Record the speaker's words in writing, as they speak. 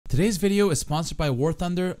Today's video is sponsored by War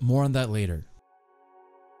Thunder, more on that later.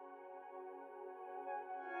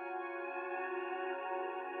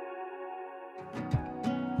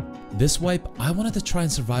 This wipe, I wanted to try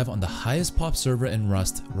and survive on the highest pop server in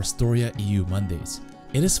Rust, Restoria EU Mondays.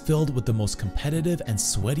 It is filled with the most competitive and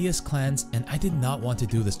sweatiest clans, and I did not want to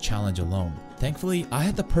do this challenge alone. Thankfully, I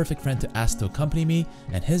had the perfect friend to ask to accompany me,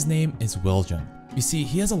 and his name is Willjum. You see,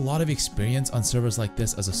 he has a lot of experience on servers like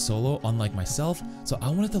this as a solo, unlike myself, so I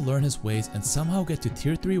wanted to learn his ways and somehow get to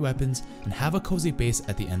tier 3 weapons and have a cozy base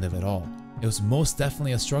at the end of it all. It was most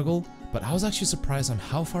definitely a struggle, but I was actually surprised on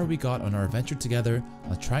how far we got on our adventure together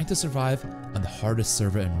on trying to survive on the hardest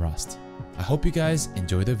server in Rust. I hope you guys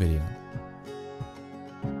enjoy the video.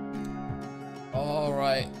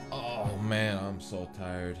 Alright, oh man, I'm so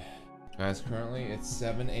tired. Guys, currently it's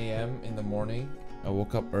 7 AM in the morning. I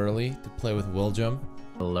woke up early to play with Willjum.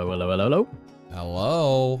 Hello, hello, hello, hello.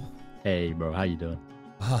 Hello. Hey, bro, how you doing?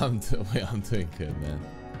 I'm doing good, man.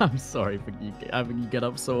 I'm sorry for having you get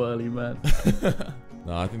up so early, man.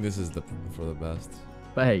 No, I think this is for the best.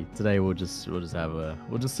 But hey, today we'll just see what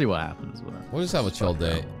happens. We'll just have a chill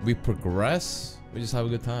day. We progress. We just have a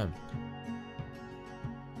good time.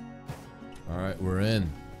 All right, we're in.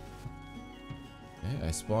 Hey,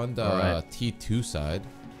 I spawned T2 side.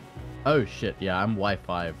 Oh shit, yeah, I'm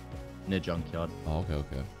Wi-Fi near Junkyard. Oh,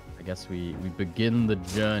 okay. I guess we begin the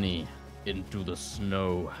journey into the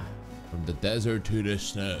snow. From the desert to the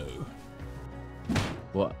snow.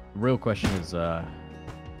 What? Real question is,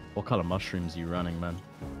 what color mushrooms are you running, man?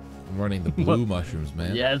 I'm running the blue mushrooms,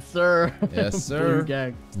 man. Yes, sir. Yes, sir. Blue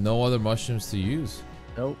gang. No other mushrooms to use.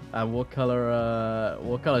 Nope. And what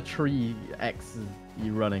color tree X are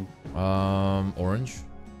you running? Orange.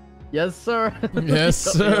 Yes, sir. Yes,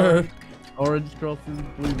 sir. Orange crosses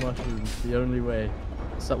blue mushrooms, the only way.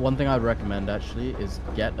 So one thing I'd recommend actually is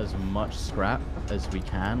get as much scrap as we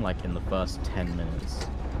can, like in the first 10 minutes,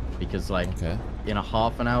 because like in a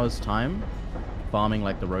half an hour's time, farming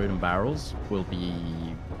like the road and barrels will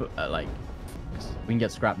be like, we can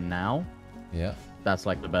get scrap now. Yeah. That's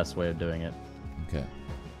like the best way of doing it. Okay.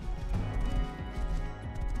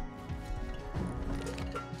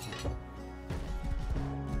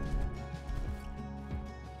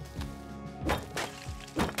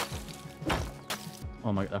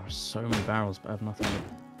 Oh my god, there are so many barrels, but I have nothing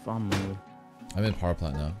to farm with. I'm in power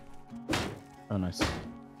plant now. Oh, nice.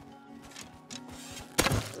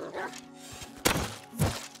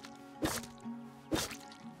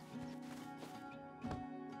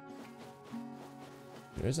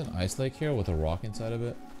 There's an ice lake here with a rock inside of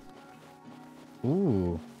it.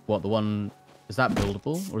 Ooh. What, the one... Is that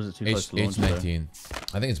buildable? Or is it too close to launch? H19.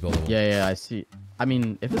 I think it's buildable. Yeah, I see. I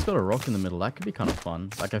mean, if it's got a rock in the middle, that could be kind of fun.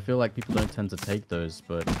 Like, I feel like people don't tend to take those,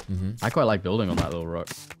 but I quite like building on that little rock.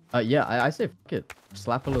 Yeah, I say fuck it.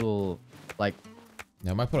 Slap a little, like...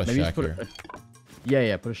 Yeah, I might put a shack here.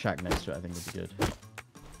 Yeah, put a shack next to it. I think would be good.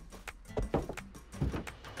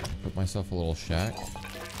 Put myself a little shack.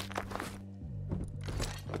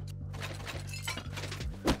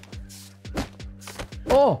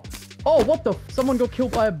 Oh, what the? Someone got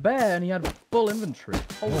killed by a bear and he had full inventory.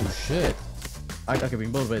 Oh shit. Okay, we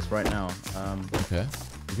can build a base right now. Okay.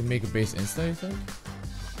 You can make a base insta, you think?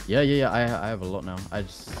 Yeah. I have a lot now.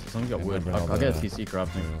 As long as you got wood, I'll get a TC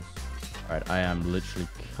crafting. Alright, I am literally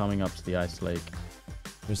coming up to the ice lake.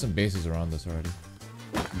 There's some bases around us already.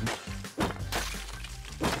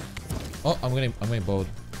 Oh, I'm getting bowed.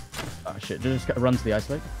 Oh shit, just run to the ice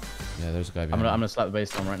lake. Yeah, there's a guy I'm behind. gonna slap the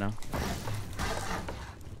base on right now.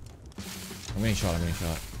 I'm getting shot.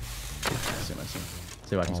 Nice.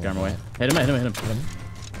 See if I can scare him away. Hit him.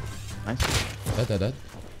 Nice. Dead.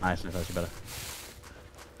 Nice, that's actually better.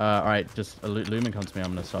 Alright, just Lumen come to me.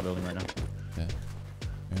 I'm gonna start building right now. Yeah.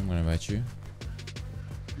 I'm gonna invite you.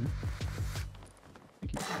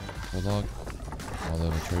 Thank you. Full log. All the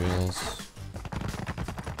materials.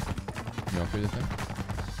 You upgrade the thing?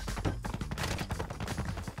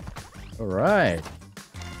 Alright.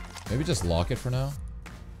 Maybe just lock it for now.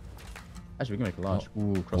 Actually, we can make a large. Oh.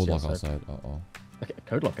 Ooh, Code lock outside. Uh-oh. Okay,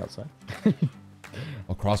 code lock outside.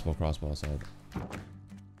 Oh, crossbow outside.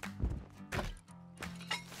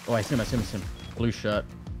 Oh, I see him. Blue shirt.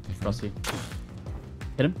 Crossy.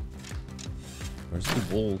 Hit him. Where's he?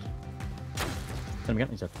 he? Walled. Hit him again,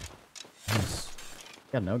 he said. Nice.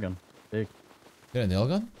 He had a nail gun. Big. Get a nail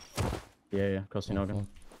gun? Yeah. Crossy nail gun.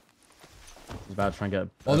 He's about to try and get.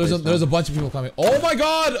 Oh, there's a bunch of people coming. Oh my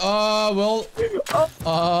god! What up?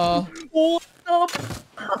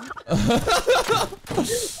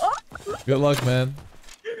 Good luck, man.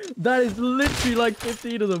 That is literally like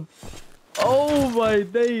 15 of them. Oh my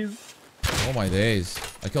days. Oh my days.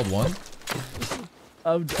 I killed one.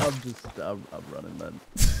 I'm running, man.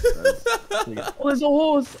 Oh, there's a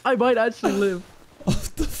horse. I might actually live. What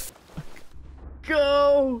the fuck?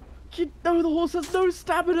 Go! No, the horse has no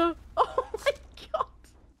stamina. Oh my god.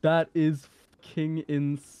 That is fucking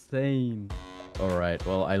insane. All right.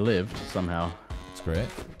 Well, I lived somehow. It's great.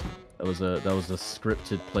 That was a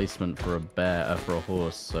scripted placement for a bear, for a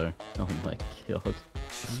horse. So, oh my god.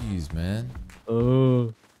 Jeez, man.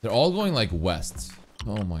 Oh. They're all going like west.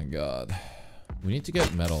 Oh my god. We need to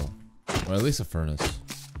get metal, or at least a furnace.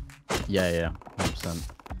 Yeah, 100%.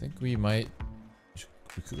 I think we might.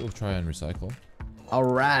 We could go try and recycle. All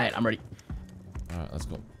right, I'm ready. All right, let's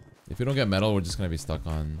go. If we don't get metal, we're just gonna be stuck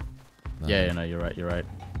on. Yeah, no, you're right. Wait,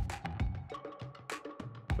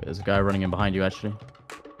 there's a guy running in behind you, actually.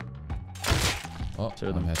 Oh, Two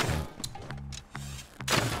of them. headshot.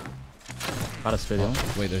 Got us video.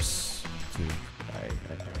 Oh, wait, there's two.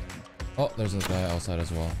 Oh, there's a guy outside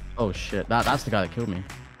as well. Oh shit, that's the guy that killed me.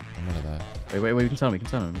 I'm gonna die. Wait, we can tell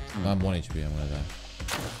him. I'm 1 HP. I'm gonna die.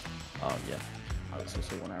 Oh yeah, I was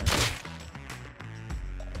also 1 arrow.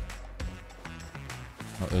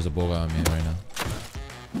 Oh, there's a bull guy on me right now.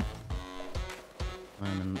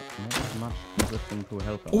 I'm not much resistant to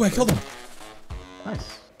help. Oh, I killed him!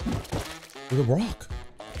 Nice. With a rock.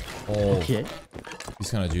 Oh, Okay.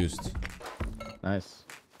 He's kind of juiced. Nice.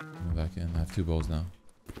 I'm back in. I have 2 bows now.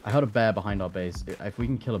 I heard a bear behind our base. If we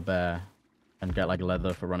can kill a bear and get like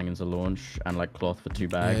leather for running into launch and like cloth for 2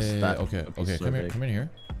 bags, Yeah. Okay. So come big. in here.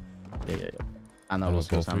 Yeah. And that was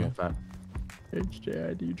go so for you. fat. HJ,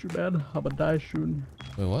 I need you, man. I'm gonna die soon.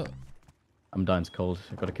 Wait, what? I'm dying to cold.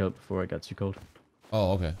 I gotta kill it before it gets too cold.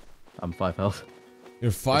 Oh, okay. I'm 5 health.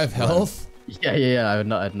 You're 5 health? Yeah. I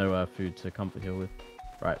had no food to comfort heal with.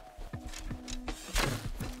 Right.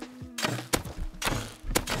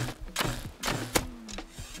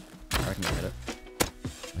 I can hit it.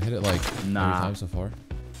 I hit it like 3 times so far.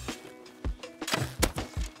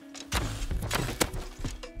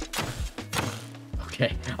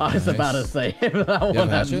 Okay, I was about to say if that one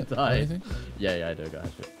hadn't died. Yeah, I do got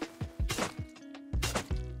hatchet.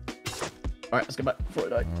 Alright, let's get back before I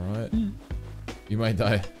die. Alright. You might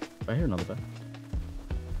die. I hear another bear.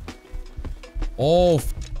 Oh,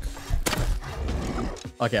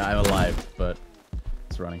 okay, I'm alive, but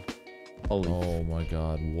it's running. Holy. Oh my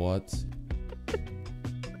god, what?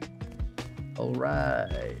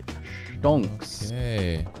 Alright. Donks.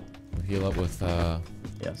 Okay. We'll heal up with,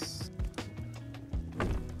 Yes.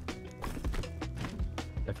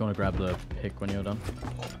 If you want to grab the pick when you're done.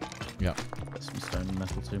 Yeah. Get some stone and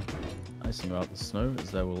metal too. Nice thing about the snow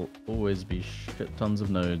is there will always be shit tons of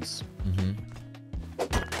nodes.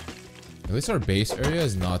 At least our base area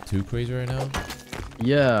is not too crazy right now.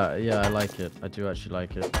 Yeah, I like it. I do actually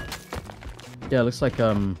like it. Yeah, it looks like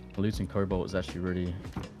looting cobalt is actually really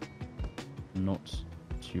not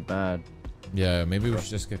too bad. Yeah, maybe we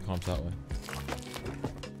should just get comps that way.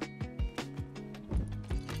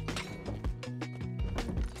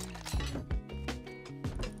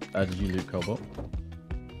 Did you loot cobalt?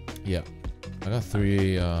 Yeah. I got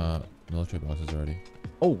 3 military boxes already.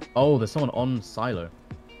 Oh, there's someone on silo.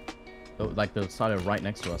 Like the silo right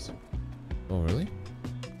next to us. Oh, really?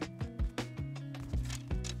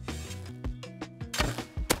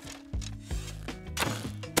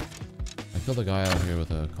 I killed a guy out here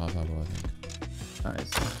with a compound bow, I think.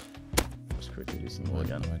 Nice. Just quickly do some more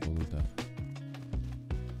again. I might go loot that.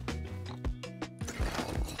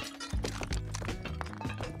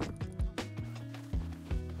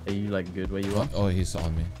 Are you like good where you are? Oh, he's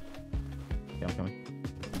on me. Okay, I'm coming.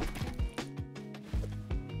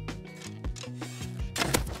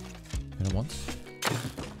 Hit him once.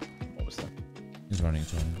 What was that? He's running.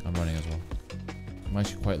 I'm running as well. I'm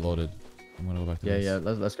actually quite loaded. I'm gonna go back to this. Yeah.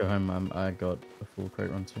 Let's go home. I got a full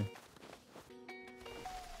crate run too.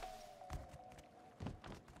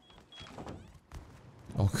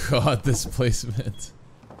 Oh god, this placement.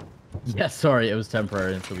 Yeah, sorry, it was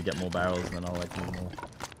temporary until we get more barrels, and then I'll like do more.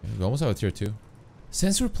 We almost have a tier 2.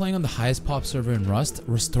 Since we're playing on the highest pop server in Rust,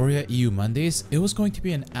 Restoria EU Mondays, it was going to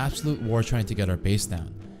be an absolute war trying to get our base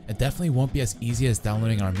down. It definitely won't be as easy as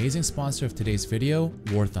downloading our amazing sponsor of today's video,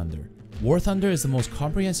 War Thunder. War Thunder is the most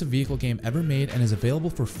comprehensive vehicle game ever made and is available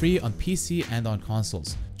for free on PC and on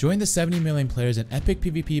consoles. Join the 70 million players in epic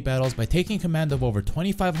PvP battles by taking command of over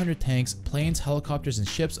 2,500 tanks, planes, helicopters, and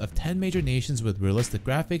ships of 10 major nations with realistic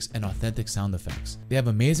graphics and authentic sound effects. They have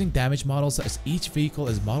amazing damage models as each vehicle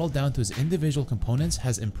is modeled down to its individual components,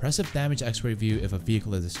 has impressive damage x-ray view if a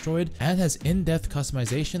vehicle is destroyed, and has in-depth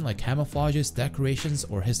customization like camouflages, decorations,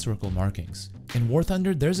 or historical markings. In War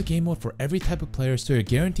Thunder, there's a game mode for every type of player, so you're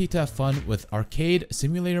guaranteed to have fun with arcade,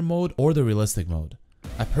 simulator mode, or the realistic mode.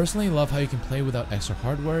 I personally love how you can play without extra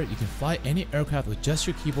hardware, you can fly any aircraft with just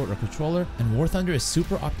your keyboard or controller, and War Thunder is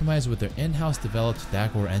super optimized with their in-house developed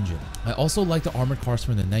Dagor engine. I also like the armored cars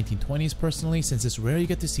from the 1920s personally, since it's rare you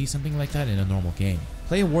get to see something like that in a normal game.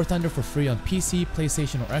 Play War Thunder for free on PC,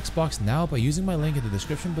 PlayStation, or Xbox now by using my link in the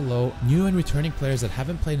description below. New and returning players that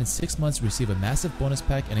haven't played in 6 months receive a massive bonus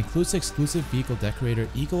pack and includes the exclusive vehicle decorator,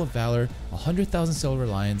 Eagle of Valor, 100,000 Silver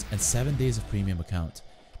Lions, and 7 days of premium account.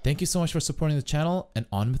 Thank you so much for supporting the channel, and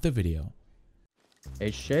on with the video.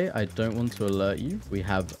 hJ, I don't want to alert you. We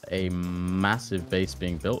have a massive base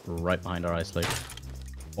being built right behind our ice lake.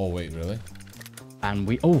 Oh wait, really? And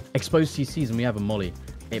exposed CCs, and we have a molly.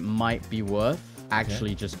 It might be worth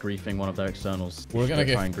actually just griefing one of their externals. We're gonna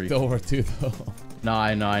get griefed over too, though. No,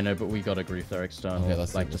 I know, but we gotta grief their external. Okay,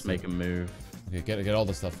 let's just make a move. Okay, get all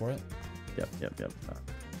the stuff for it. Yep.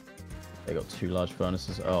 They got 2 large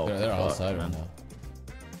furnaces. Oh, they're outside right now.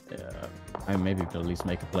 Yeah, maybe we could at least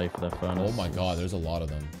make a play for their furnace. Oh my god, there's a lot of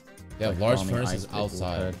them. They have large furnaces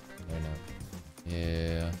outside right now.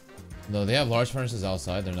 Yeah. No, they have large furnaces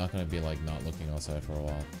outside. They're not gonna be like not looking outside for a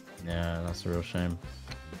while. Yeah, that's a real shame.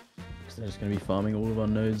 Because they're just gonna be farming all of our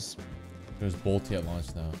nodes. There's Bolty at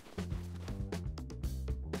launch now.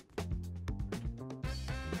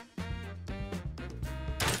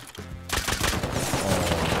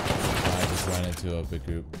 Oh, I just ran into a big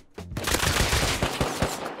group.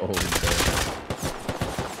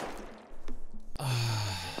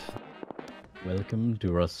 Welcome to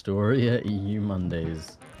Rastoria EU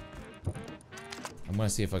Mondays. I'm gonna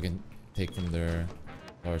see if I can take from their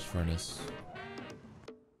large furnace.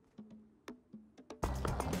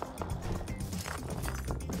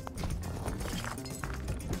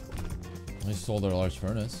 I sold their large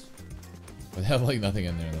furnace. But they have like nothing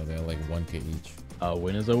in there though. They have like 1k each. A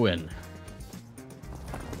win is a win.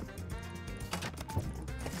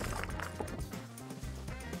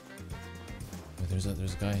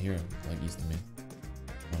 There's a guy here, like east of me,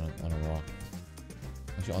 on a rock.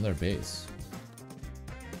 Actually, on their base.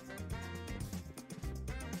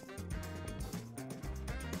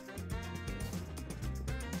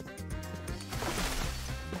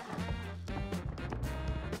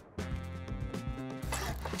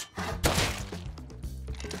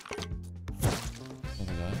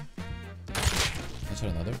 Another guy. I shot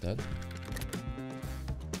another, dead.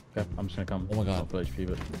 Okay, I'm just gonna come. Oh my god. Not full HP,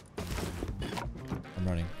 but I'm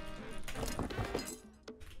running.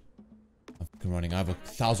 I'm fucking running. I have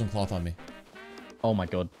 1,000 cloth on me. Oh my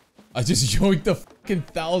god. I just yoinked the fucking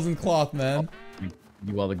 1,000 cloth, man. Oh,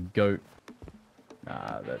 you are the goat.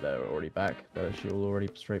 Nah, they're already back. They're all already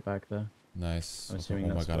straight back there. Nice. Okay.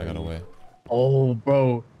 Oh my god, I got away. Oh,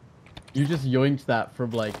 bro. You just yoinked that from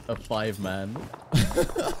like a 5-man.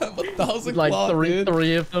 1,000 like cloth,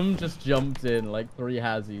 three of them just jumped in, like 3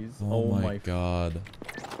 hazzies. Oh my god.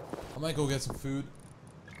 I might go get some food.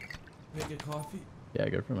 Make a coffee. Yeah,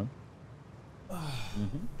 go for it, man.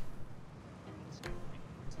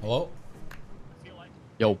 Hello?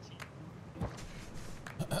 Yo.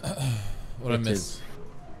 What I miss?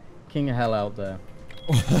 King of hell out there.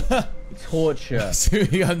 Torture. So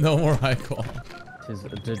you got no more high call. It is a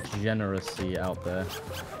degeneracy out there.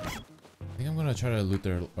 I think I'm gonna try to loot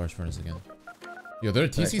their large furnace again. Yo, their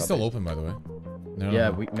TC's still open, by the way. Yeah,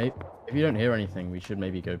 we may. If you don't hear anything, we should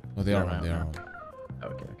maybe go. Oh, they are on. They are on. Oh,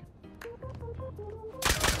 okay.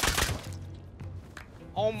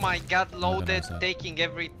 Oh my god, loaded, taking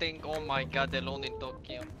everything. Oh my god, alone in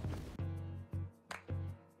Tokyo.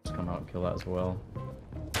 Let's come out and kill that as well.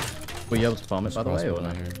 Were you able to farm it by the way, or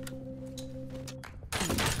no?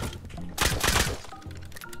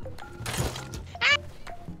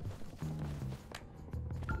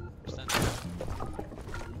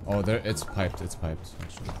 Oh, there, it's piped. It's piped.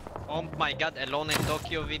 Actually. Oh my god, alone in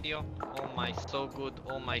Tokyo video. Oh my, so good.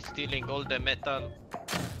 Oh my, stealing all the metal.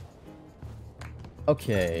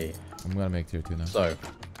 Okay. I'm gonna make tier 2 now. So,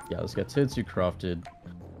 yeah, let's get tier 2 crafted.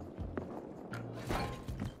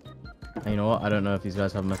 And you know what? I don't know if these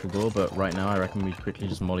guys have metal door, but right now I reckon we quickly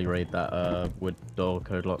just molly raid that wood door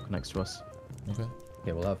code lock next to us. Okay.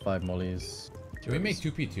 Okay, we'll have 5 mollies. Can we make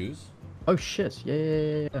 2 P2s? Oh shit!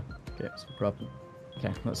 Yeah. Okay, so problem.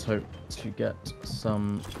 Okay, let's hope to get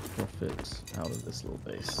some profit out of this little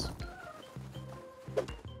base.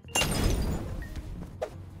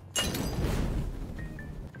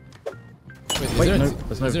 Wait, no,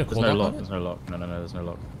 there's no lock. There's no lock. No, there's no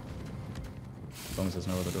lock. As long as there's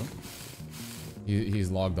no other door. He's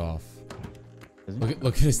logged off.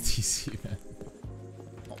 Look at his TC, man.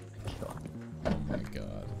 Oh my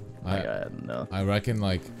god. I reckon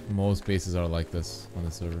like most bases are like this on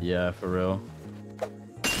the server. Yeah, for real.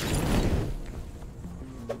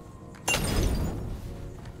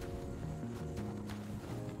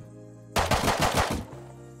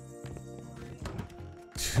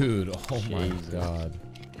 Dude, oh Jesus. my god.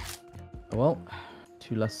 Well,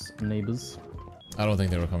 2 less neighbors. I don't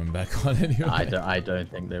think they were coming back on anyway. I don't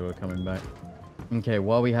think they were coming back. Okay,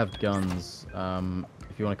 while we have guns,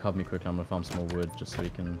 if you want to cover me quickly, I'm gonna farm some more wood just so we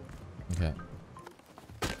can. Okay.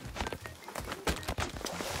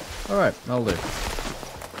 All right, that'll do.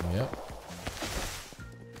 Yep.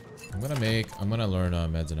 I'm gonna learn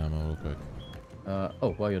meds and ammo real quick.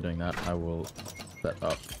 Oh, while you're doing that, I will set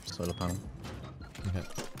up solar panel. Okay.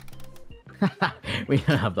 We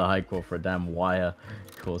don't have the high core for a damn wire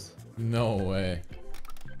course. No way.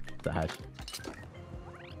 The hash.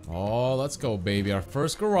 Oh, let's go, baby. Our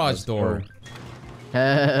first garage door.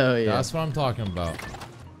 Hell yeah. That's what I'm talking about.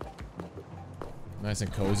 Nice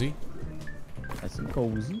and cozy. Nice and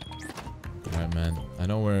cozy. Alright, man. I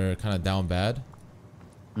know we're kind of down bad.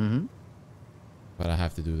 Mm-hmm. But I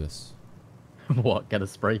have to do this. What? Get a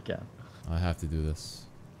spray can? I have to do this.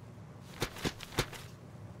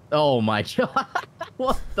 Oh my god.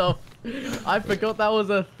 What the? I forgot that was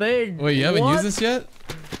a thing. Wait, you haven't used this yet?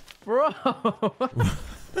 Bro.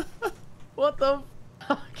 What the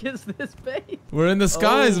fuck is this base? We're in the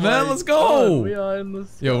skies, man. Let's go. God, we are in the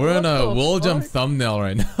skies. Yo, we're in a Willjum fuck? thumbnail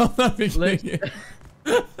right now. I'm not beginning it.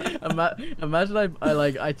 Imagine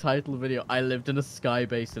I title the video "I lived in a sky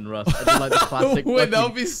base in Rust." I did like the classic Wait, that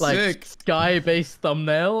would be like, sick. sky base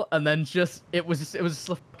thumbnail, and then just it was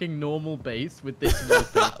a fucking normal base with this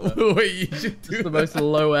wallpaper. Wait, you should do the most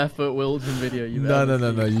low effort Willjum video you've ever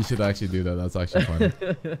seen. No. You should actually do that. That's actually funny.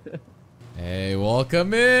 Hey,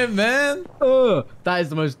 welcome in, man. That is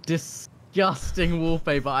the most disgusting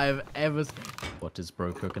wallpaper I have ever seen. What is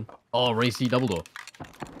bro cooking? Oh, racy double door.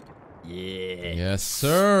 Yeah. Yes,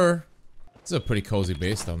 sir. This is a pretty cozy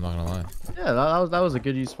base, though. I'm not gonna lie. Yeah, that was a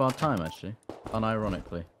good use of our time, actually.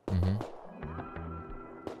 Unironically. Mm-hmm.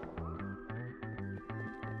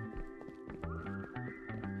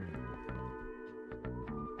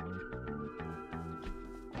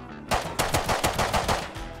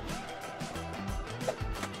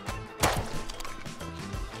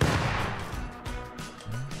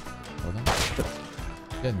 Hold on.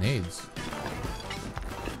 Yeah, nades.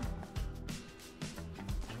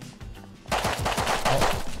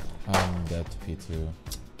 I'm dead to P2.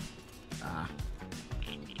 Ah.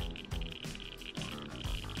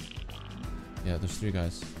 Yeah, there's 3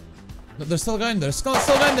 guys. No, there's still a guy in there. Still a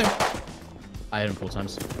guy in there. I hit him 4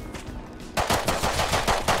 times.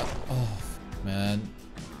 Oh, man.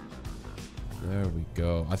 There we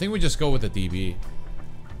go. I think we just go with the DB.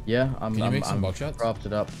 Yeah, Can you make some buckshots?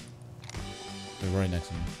 Crafted up. They're right next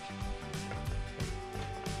to me.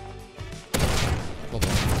 Hold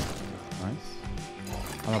on. Nice.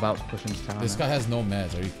 I'm about to push into town. This guy has no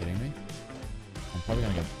meds. Are you kidding me? I'm probably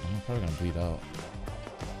gonna bleed out.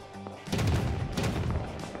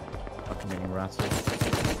 Fucking getting rattled.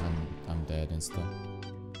 I'm dead insta.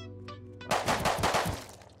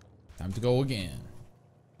 Time to go again.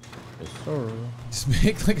 Yes, sir. Just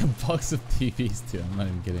make like a box of TVs too. I'm not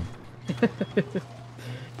even kidding.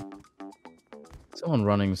 Someone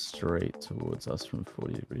running straight towards us from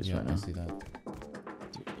 40 degrees right now. I see that. Hold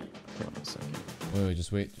on a second. Wait,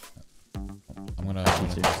 just wait. I'm gonna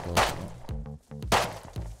just go.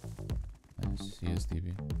 Nice,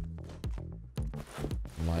 CSDB.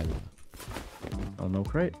 Lila. Oh, no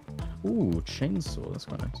crate. Ooh, chainsaw. That's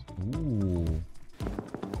quite nice. Ooh.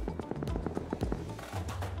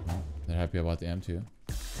 They're happy about the M2.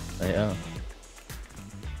 They are.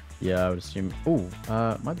 Yeah, I would assume. Ooh,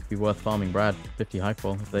 might be worth farming Brad. 50 high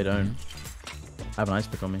qual if they don't. I have an ice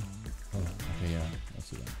pick on me. Oh, okay, yeah. I'll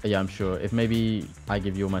see that. Yeah, I'm sure. If maybe I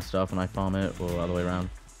give you all my stuff and I farm it, or other way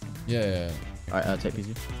around. Yeah. Alright, take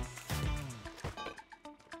PZ.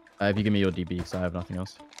 If you give me your DB, because I have nothing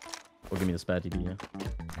else. Or give me the spare DB, yeah.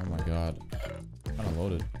 Oh my god. Kind of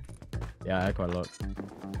loaded. Yeah, I had quite a lot.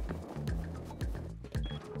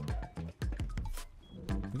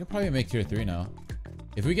 We could probably make tier 3 now.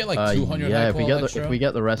 If we get like 200 yeah, high qual extra. if we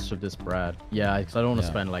get the rest of this Brad. Yeah, because I don't want to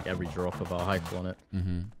spend like every drop of our high qual on it.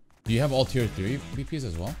 Do you have all tier 3 BPs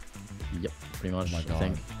as well? Yep, pretty much. Oh my god. I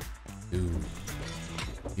think. Dude.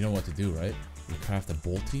 You know what to do, right? You craft a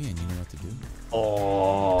bolty and you know what to do.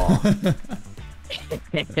 Oh.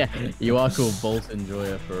 You are called Bolt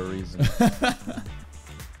Enjoyer for a reason.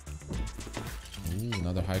 Ooh,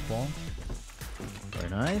 another high qual. Very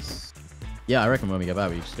nice. Yeah, I reckon when we get back,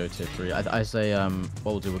 we just go tier 3. I say, what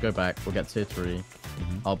we'll do, we'll go back, we'll get tier 3.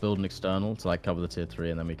 I'll build an external to like cover the tier 3,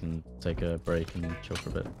 and then we can take a break and chill for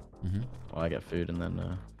a bit. While I get food, and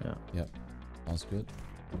then, yeah. Yep. Sounds good.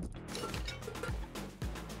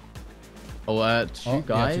 Oh, two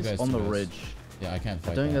guys on the guys. ridge. Yeah, I can't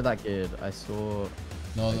fight I don't think they're that good. I saw...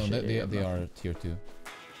 No, they are tier 2.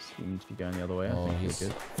 seems to be going the other way. Oh, I think he's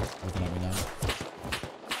good. looking at me now.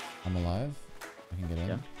 I'm alive. I can get in.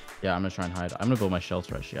 Yeah. Yeah, I'm gonna try and hide. I'm gonna build my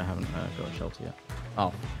shelter actually. I haven't got a shelter yet.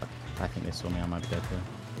 Oh, fuck. I think they saw me. I might be dead there.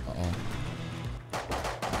 Uh-oh.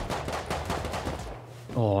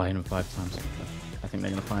 Oh, I hit him 5 times. I think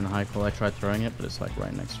they're gonna find the high call. I tried throwing it, but it's like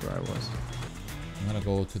right next to where I was. I'm gonna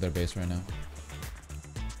go to their base right now.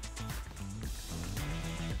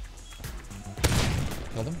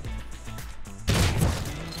 Kill them.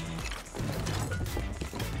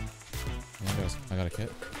 I got a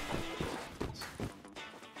kit.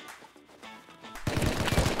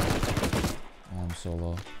 Oh, I'm so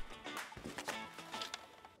low.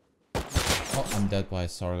 Oh, I'm dead by a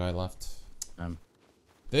SAR guy left.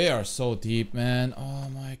 They are so deep, man. Oh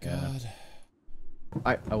my god.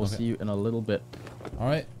 I will see you in a little bit.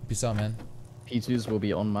 Alright, peace out, man. P2s will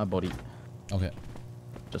be on my body. Okay.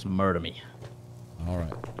 Just murder me.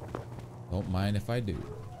 Alright. Don't mind if I do.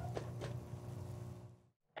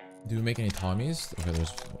 Do we make any Tommies? Okay,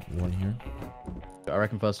 there's one here. I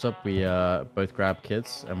reckon first up, we both grab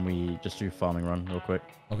kits and we just do farming run real quick.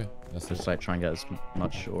 Okay, that's just like try and get as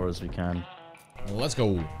much ore as we can. Let's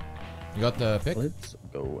go. You got the pick? Let's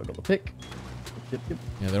go. I got the pick. Yep, yep.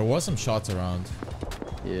 Yeah, there was some shots around.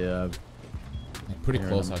 Yeah. Like pretty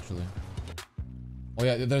close actually. Oh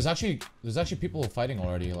yeah, there's actually people fighting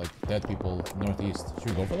already, like dead people northeast.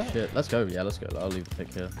 Should we go for that? Shit, let's go. Yeah, let's go. I'll leave the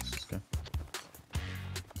pick here. Let's just go.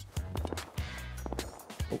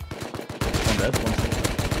 Oh. One dead, one dead.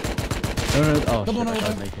 No. Oh, come on, shit, that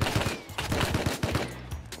guy's naked.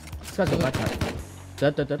 This guy's got a backpack.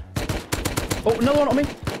 Dead. Oh, another one on me.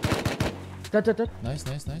 Dead. Nice.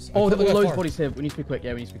 Oh, loads bodies here. We need to be quick.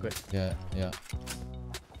 Yeah, we need to be quick. Yeah.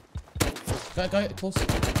 Guy, close.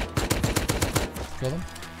 Kill him.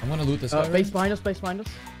 I'm gonna loot this guy. Base behind us.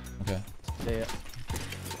 Okay. Yeah.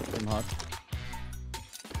 I'm hard.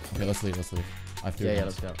 Okay, let's leave. I have to. Yeah,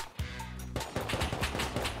 let's go.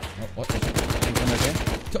 Oh, what?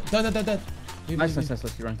 Dead. Nice. Let's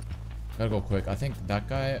keep running. Gotta go quick. I think that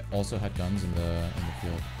guy also had guns in the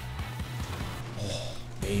field. Oh,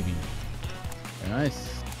 baby. Very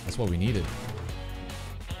nice. That's what we needed.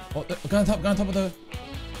 Oh, guy on top of the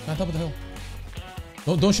hill.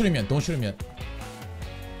 Don't shoot him yet.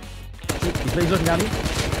 Shoot. He's looking down you.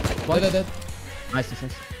 Dead. Nice.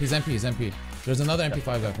 He's MP. There's another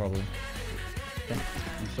MP5 guy probably. Okay.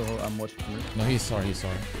 I'm watching for you. No, he's sorry.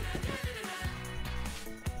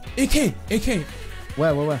 AK.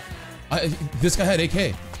 Where? This guy had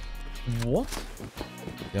AK. What?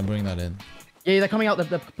 Yeah, I'm bringing that in. Yeah, they're coming out.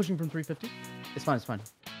 They're pushing from 350. It's fine.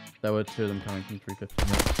 There were 2 of them coming from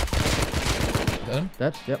 350. Dead him?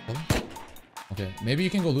 Dead? Yep. Okay, maybe you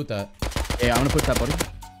can go loot that. Yeah, I'm gonna push that body.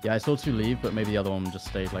 Yeah, I saw 2 leave, but maybe the other one just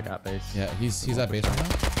stayed like at base. Yeah, he's at base right now.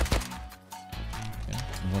 Okay,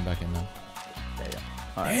 I'm going back in now. Yeah.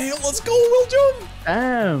 All right. Hey, let's go, Willjum!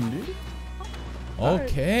 Damn, dude.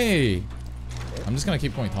 Okay. Right. I'm just gonna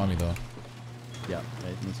keep going Tommy though. Yeah,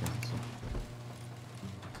 me too.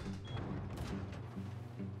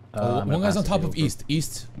 One guy's on top of East.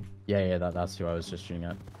 Yeah, that's who I was just shooting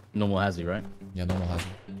at. Normal has he, right? Yeah, normal has he.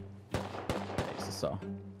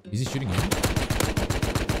 Is he shooting him?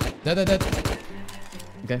 Dead.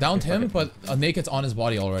 Okay. Downed him, but a naked's on his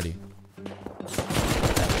body already.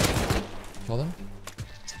 Killed him?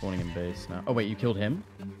 Spawning in base now. Oh wait, you killed him?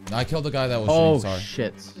 No, I killed the guy that was shooting, sorry.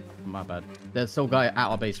 Shit. My bad. There's still a guy at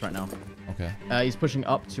our base right now. Okay. He's pushing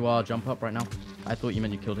up to our jump up right now. I thought you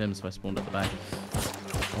meant you killed him, so I spawned at the back.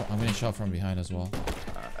 Oh, I'm getting shot from behind as well.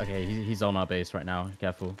 Okay, he's on our base right now.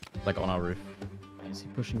 Careful. Like on our roof. Is he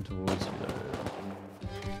pushing towards you though?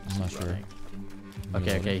 I'm not sure.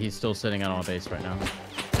 Okay, he's still sitting on our base right now.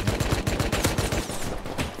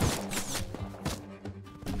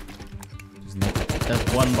 There's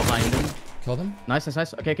one behind him. Killed him? Nice.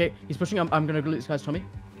 Okay. He's pushing. I'm gonna loot this guy's Tommy.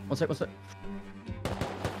 One sec. Is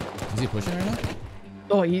he pushing right now?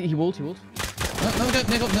 Oh, he walled. No,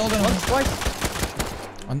 nailed him. Once, twice.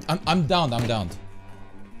 I'm downed. I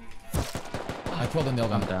killed the nail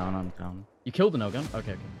gun. I'm down. You killed the nail gun?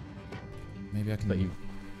 Okay. Maybe I can. But you.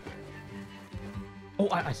 Oh,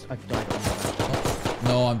 I died. Oh,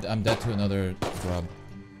 no, I'm dead to another grub.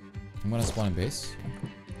 I'm gonna spawn in base.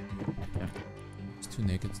 Yeah. There's 2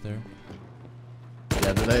 nakeds there.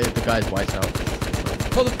 Yeah, the guy's white out.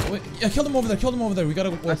 Kill him! Wait, yeah, kill him over there. We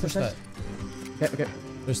gotta push that. Okay.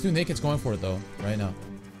 There's 2 nakeds going for it though, right now.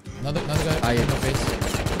 Another guy. No base.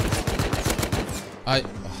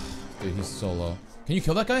 Dude, he's so low. Can you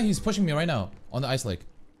kill that guy? He's pushing me right now on the ice lake.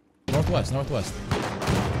 Northwest.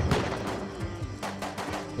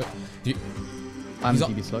 Wait, I'm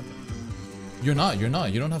DB slug. You're not. You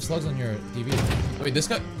don't have slugs on your DB. Wait, this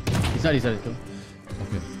guy. He's dead. Okay.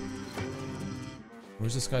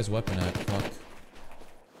 Where's this guy's weapon at? Fuck.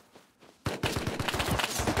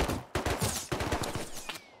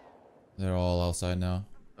 They're all outside now.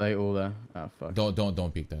 They all there. Oh fuck.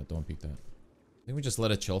 Don't peek that. Don't peek that. I think we just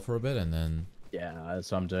let it chill for a bit and then. Yeah,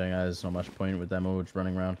 that's what I'm doing. There's not much point with them all just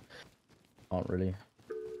running around. Not really.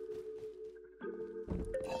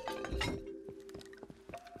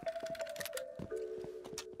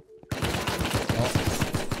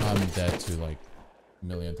 Oh, I'm dead to like a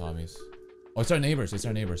million Tommies. Oh, it's our neighbors. It's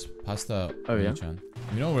our neighbors. Past the. Oh yeah.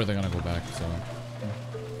 You know where they're gonna go back, so.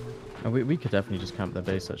 We could definitely just camp their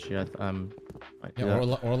base actually.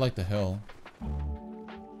 Yeah, or like the hill.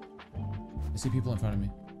 I see people in front of me.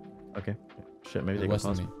 Okay. Shit, maybe they west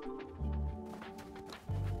got of me.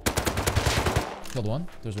 Killed one.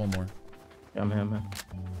 There's one more. Yeah, I'm here.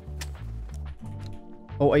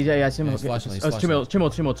 Oh, yeah, I see him. Yeah, he's flashing, Oh, two more.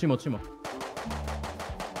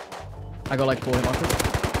 I got like 4 hit markers.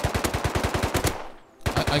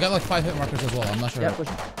 I got like 5 hit markers as well. I'm not sure Yeah, if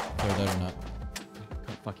they're dead or not.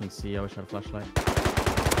 Can't fucking see. I wish I had a flashlight.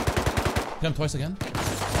 Hit him twice again.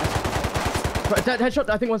 Headshot.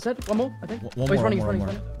 I think one's dead. One more. I think. One he's more. running.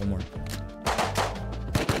 One more.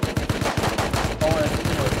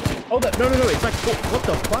 Oh, no. It's like, what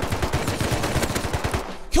the fuck?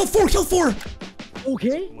 Kill 4.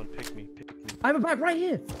 Okay. Someone pick me. I have a bag right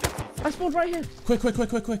here. I spawned right here. Quick.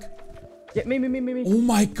 Yeah, me. Oh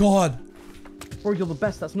my god. Bro, you're the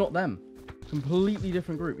best. That's not them. Completely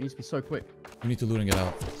different group. It needs to be so quick. We need to loot and get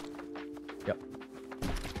out. Yep.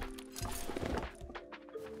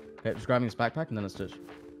 Okay, just grabbing this backpack and then let's ditch.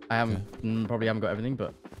 I haven't probably haven't got everything,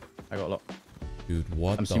 but I got a lot. Dude,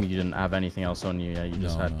 what? I'm assuming you didn't have anything else on you. Yeah, you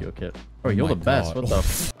just had your kit. Oh Bro, you're my the best. God. What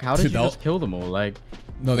the? How did Dude, you just kill them all? Like.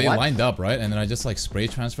 No, they what? lined up, right? And then I just like spray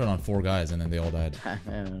transferred on 4 guys, and then they all died.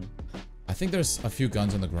 I think there's a few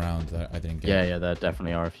guns on the ground that I didn't get. Yeah, there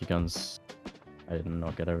definitely are a few guns. I did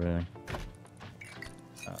not get everything.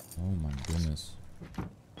 Oh my goodness.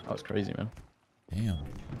 That was crazy, man. Damn.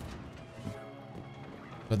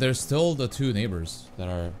 But there's still the 2 neighbors that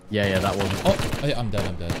are. Yeah, that one. Oh, yeah, I'm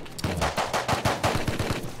dead. That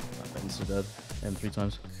Ben's dead. Him 3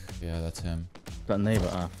 times. Yeah, that's him. That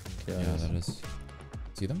neighbor. Yeah, that is.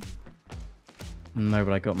 See them? No,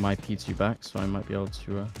 but I got my P2 back, so I might be able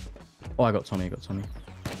to. Oh, I got Tommy. He's shooting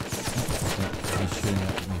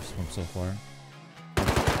at me from so far.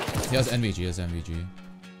 He has NVG.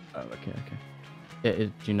 Oh, okay.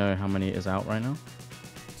 Do you know how many is out right now?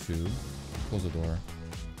 2. Close the door.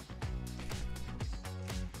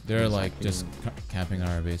 They're like just camping on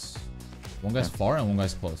our base. One guy's far and one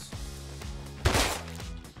guy's close.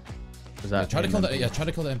 Is that? Try to kill the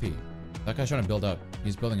MP. That guy's trying to build up.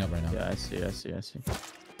 He's building up right now. Yeah, I see.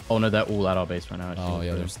 Oh no, they're all at our base right now. Actually. Oh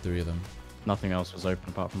yeah, there's 3 of them. Nothing else was open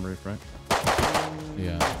apart from roof, right?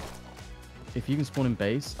 Yeah. If you can spawn in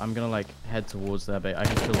base, I'm gonna like head towards their base. I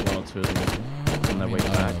can kill 1 or 2 of them on their way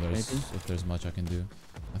back. Maybe. If there's much I can do.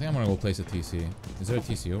 I think I'm gonna go place a TC. Is there a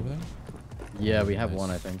TC over there? Yeah, we have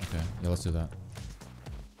one, I think. Okay, yeah, let's do that.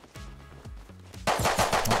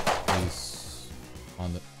 Oh, he's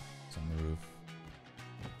on the roof.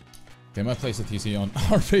 They might place a TC on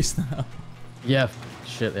our base now. Yeah,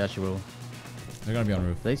 shit, they actually will. They're gonna be on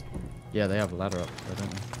roof. Yeah, they have a ladder up there,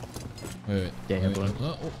 don't they? Wait. Yeah, wait.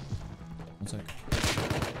 Oh. 1 sec.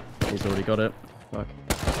 He's already got it. Fuck.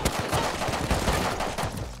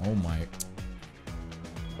 Oh my.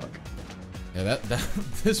 Fuck. Yeah, that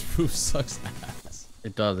this roof sucks ass.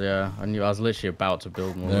 It does, yeah. I was literally about to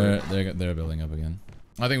build more. They're building up again.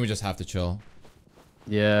 I think we just have to chill.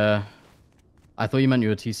 Yeah. I thought you meant you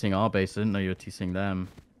were TCing our base. I didn't know you were TCing them.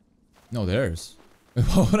 No, theirs.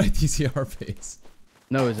 Why would I TC our base?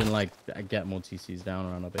 No, as in like get more TCs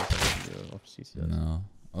down around our base. No.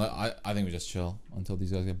 I think we just chill until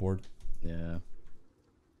these guys get bored. Yeah.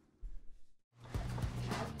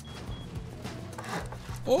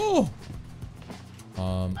 Oh!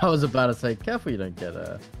 I was about to say, careful you don't get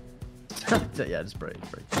a... yeah, just break.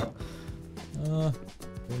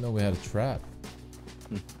 Didn't know we had a trap.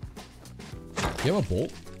 Do you have a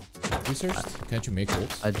bolt? Researched? Can't you make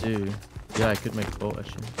bolts? I do. Yeah, I could make a bolt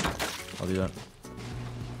actually. I'll do that.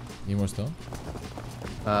 Need more stone?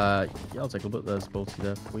 Yeah, I'll take a look. There's bolty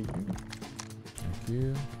there for you. Thank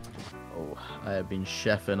you. Oh, I have been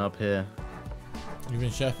chefing up here. You've been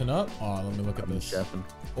chefing up? Oh, let me look at this. Chefing.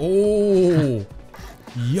 Oh!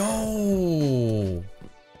 Yo!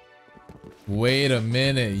 Wait a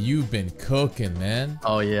minute. You've been cooking, man.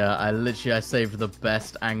 Oh yeah, I saved the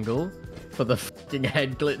best angle for the fucking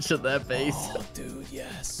head glitch at their base. Oh, dude,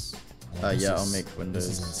 yes. Yeah, I'll make windows.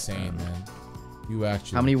 This is insane, man. You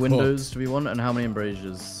actually. How many cooked. windows do we want, and how many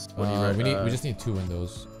embrasures? What do you we just need 2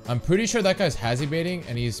 windows. I'm pretty sure that guy's hazy baiting,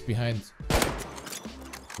 and he's behind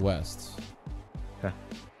west. Okay.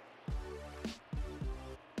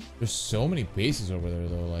 There's so many bases over there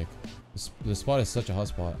though. Like, this spot is such a hot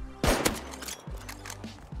spot. Yeah,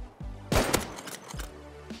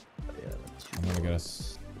 I'm gonna get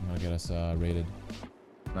us raided.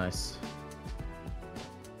 Nice.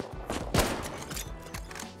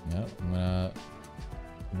 Yeah, I'm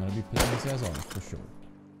gonna be picking these guys off for sure.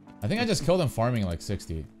 I think I just killed him farming like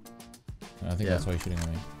 60. And I think that's why he's shooting at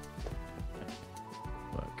me.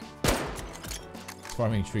 Look. He's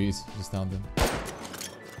farming trees, just downed him.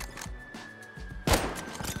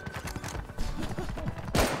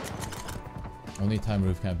 Only time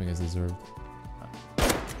roof camping is deserved.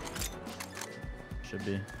 Should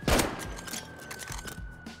be.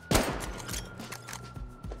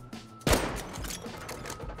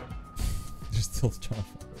 They're still trying.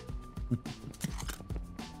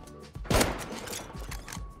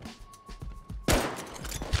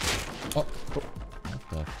 Oh, what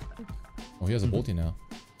the? Oh, he has a bolty now.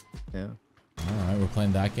 Yeah. Alright, we're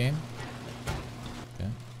playing that game. Okay.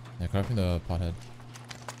 Yeah, crafting the pothead.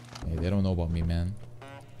 Hey, they don't know about me, man.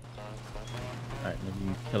 Alright, maybe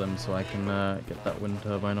you kill him so I can get that wind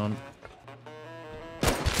turbine on.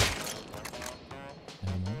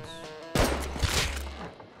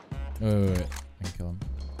 Wait. I can kill him.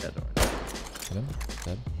 Yeah, don't worry. Hit him.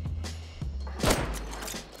 Dead.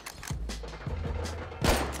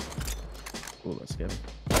 Oh, that's scary.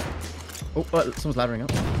 Oh, someone's laddering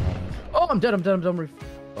up. Oh, I'm dead. I'm done roof.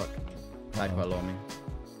 Fuck. Died quite low on me.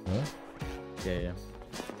 Really? Yeah.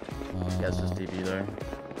 Yeah, it's just DB though.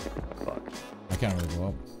 Fuck. I can't really go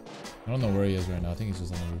up. I don't know where he is right now. I think he's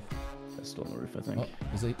just on the roof. He's still on the roof, I think. Oh,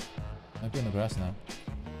 is he? Might be on the grass now.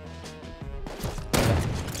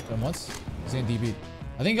 Got him once. He's in DB.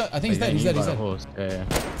 I think he's dead. He's dead. He's dead. Horse. Yeah.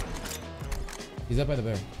 He's dead by the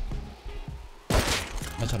bear.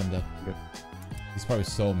 I shot him dead. Good. He's probably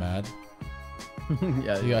so mad.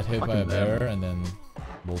 Yeah. He got hit by a bear and then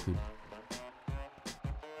bolted.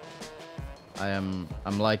 I'm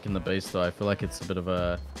liking the base though. I feel like it's a bit of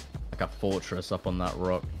a fortress up on that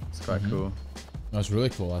rock. It's quite cool. No, it's really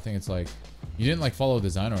cool. I think it's like you didn't like follow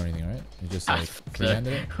design or anything, right? You just like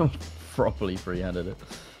freehanded it. Properly freehanded it.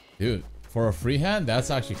 Dude, for a freehand,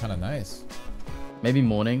 that's actually kind of nice. Maybe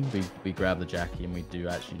morning we grab the Jackie and we do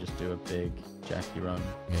actually just do a big Jackie run.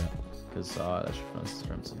 Yeah. Because that should run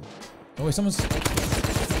strength. Oh wait, someone's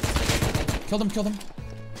killed him.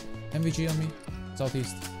 MVG on me,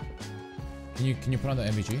 southeast. Can you put on the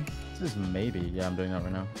MVG? This is maybe. Yeah, I'm doing that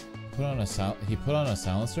right now. He put on a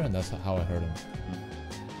silencer, and that's how I heard him.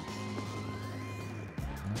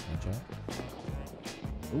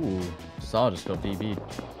 Ooh, Saw just got DB.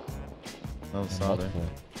 That was Saw there.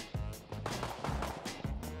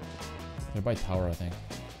 They're by tower, I think.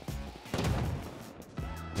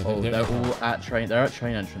 Yeah, they're all at train. They're at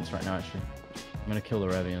train entrance right now. Actually, I'm gonna kill the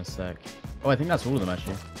Revy in a sec. Oh, I think that's all of them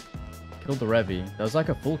actually. Killed the Revy. There was like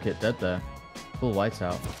a full kit dead there. Full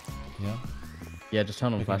whiteout. Yeah. Yeah, just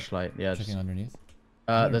turn on flashlight. Yeah. Checking underneath.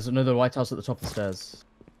 There's another white house at the top of the stairs.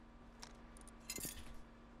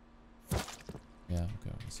 Yeah.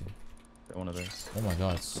 Okay. Let's see. Get one of those. Oh my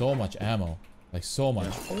god, so much ammo. Like so much.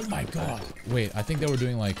 Yeah. Oh my god. Wait, I think they were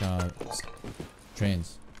doing like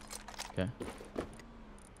trains. Okay.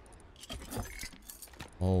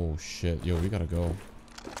 Oh shit. Yo, we gotta go.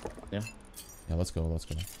 Yeah. Yeah, let's go.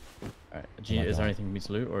 Alright. Is there anything for me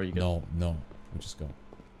to loot or are you good? No. We just go.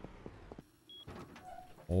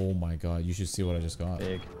 Oh my god, you should see what I just got.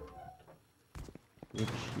 Big. Good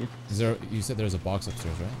shit. Is there? You said there's a box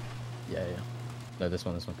upstairs, right? Yeah. No, this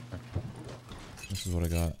one. Okay. This is what I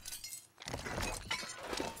got.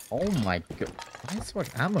 Oh my god. Why is so much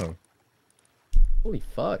ammo? Holy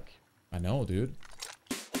fuck. I know, dude.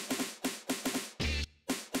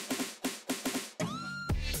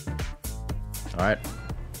 Alright.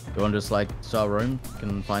 Go and just like start a room.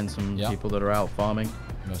 Can find some people that are out farming.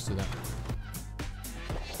 Let's do that.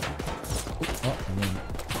 Oh, I'm in.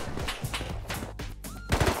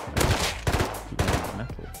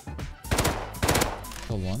 Metal.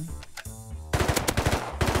 Kill one.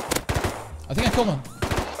 I think I killed one.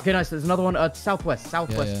 Okay, nice. There's another one. Southwest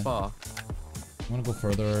far. I'm gonna go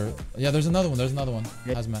further. Yeah, there's another one.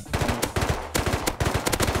 Yeah. Hazmat.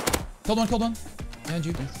 Killed one. And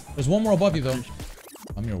you. There's one more above you though.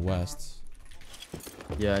 I'm your west.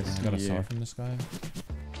 Yeah, I got a saw from this guy.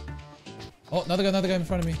 Oh, another guy in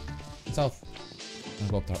front of me. South. I'm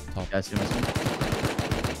gonna go up top. Yeah, I see him.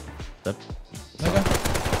 Dead. Another guy.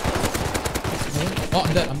 Oh,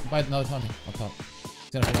 I'm dead. I'm by another Tommy. Up top.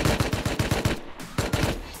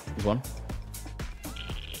 There's one.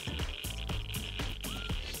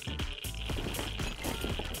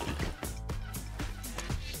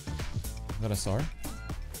 Got a SAR? Hey,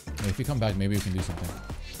 if you come back, maybe we can do something.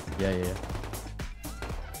 Yeah.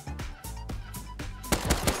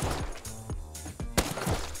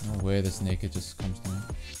 No way this naked just comes to me.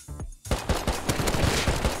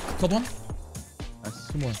 Killed one. Nice.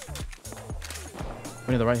 Two more.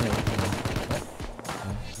 One to the right here.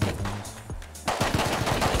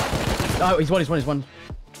 Oh, he's one. Killed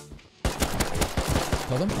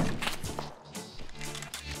him.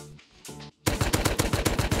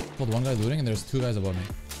 Killed one guy looting and there's two guys above me.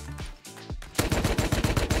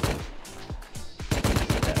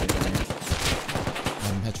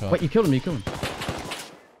 Headshot. Wait, you killed him.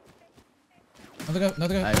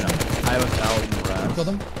 Another guy. I have 1,000 rats. Killed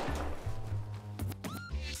him.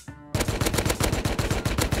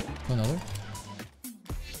 Kill another.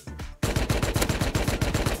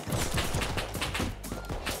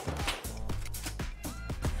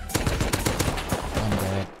 I'm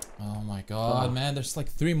dead. Oh my god, man. There's like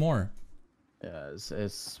 3 more. Yeah,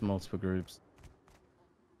 it's multiple groups.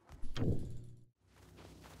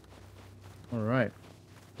 Alright.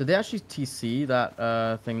 Did they actually TC that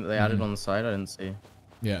thing that they added on the side? I didn't see.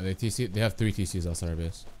 Yeah, they TC. They have 3 TCs outside our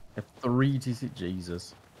base. 3 TC.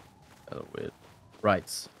 Jesus. That's weird.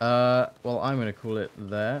 Right. Well, I'm gonna call it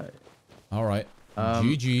there. All right.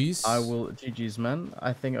 GG's. I will. GG's, man.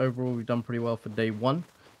 I think overall we've done pretty well for day 1.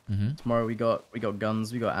 Tomorrow we got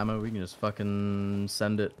guns, we got ammo. We can just fucking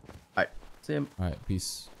send it. All right. See him. All right.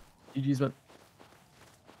 Peace. GG's, man.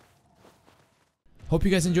 Hope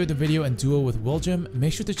you guys enjoyed the video and duo with Willjum.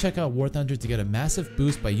 Make sure to check out War Thunder to get a massive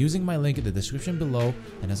boost by using my link in the description below.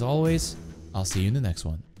 And as always, I'll see you in the next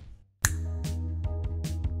one.